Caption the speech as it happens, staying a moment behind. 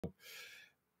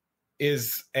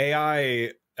is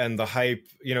AI and the hype,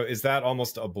 is that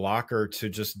almost a blocker to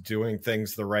just doing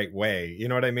things the right way? You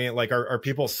know what I mean? Like, are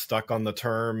people stuck on the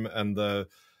term and the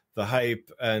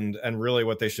hype, and really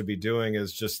what they should be doing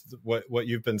is just what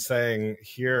you've been saying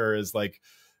here is like,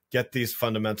 get these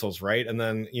fundamentals right. And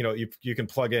then, you can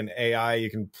plug in AI, you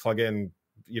can plug in,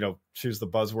 choose the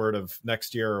buzzword of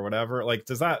next year or whatever. Like,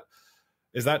 is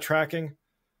that tracking?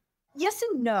 Yes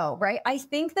and no, right? I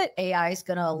think that AI is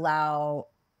going to allow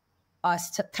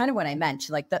us to kind of what I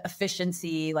mentioned, like the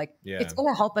efficiency, it's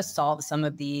going to help us solve some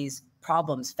of these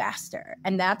problems faster.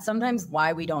 And that's sometimes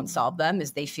why we don't solve them,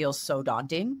 is they feel so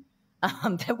daunting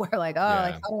that we're like,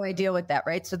 like, how do I deal with that?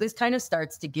 Right. So this kind of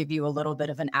starts to give you a little bit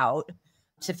of an out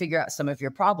to figure out some of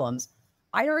your problems.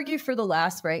 I'd argue for the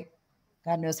last,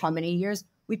 God knows how many years,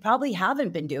 we probably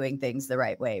haven't been doing things the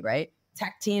right way, right?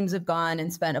 Tech teams have gone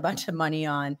and spent a bunch of money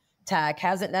on tech,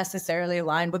 hasn't necessarily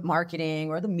aligned with marketing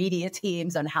or the media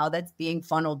teams on how that's being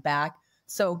funneled back.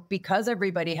 So because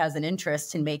everybody has an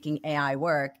interest in making AI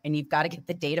work, and you've got to get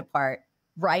the data part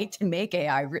right to make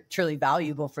AI truly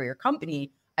valuable for your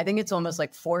company, I think it's almost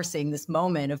like forcing this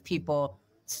moment of people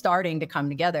starting to come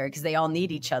together because they all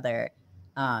need each other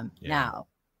now.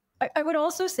 I would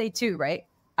also say too, right?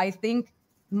 I think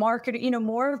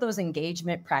more of those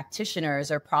engagement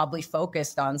practitioners are probably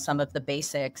focused on some of the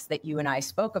basics that you and I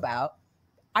spoke about.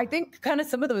 I think kind of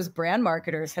some of those brand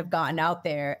marketers have gotten out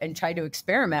there and tried to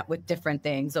experiment with different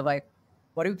things of like,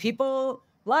 what do people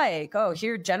like? Oh,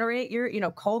 here, generate your,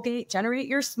 Colgate, generate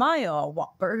your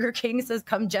smile. Burger King says,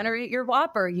 come generate your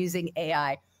Whopper using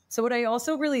AI. So what I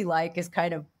also really like is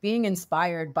kind of being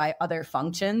inspired by other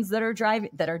functions that are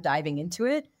diving into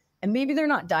it. And maybe they're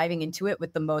not diving into it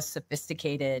with the most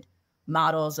sophisticated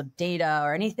models of data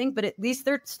or anything, but at least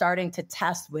they're starting to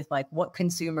test with like what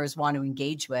consumers want to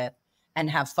engage with and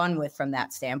have fun with from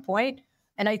that standpoint.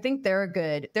 And I think they're a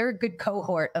good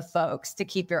cohort of folks to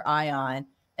keep your eye on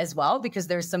as well, because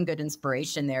there's some good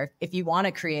inspiration there. If you want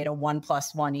to create a 1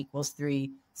 + 1 =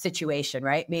 3 situation,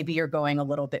 right? Maybe you're going a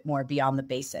little bit more beyond the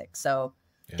basics. So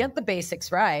get the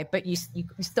basics right, but you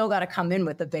still got to come in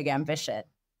with a big ambition.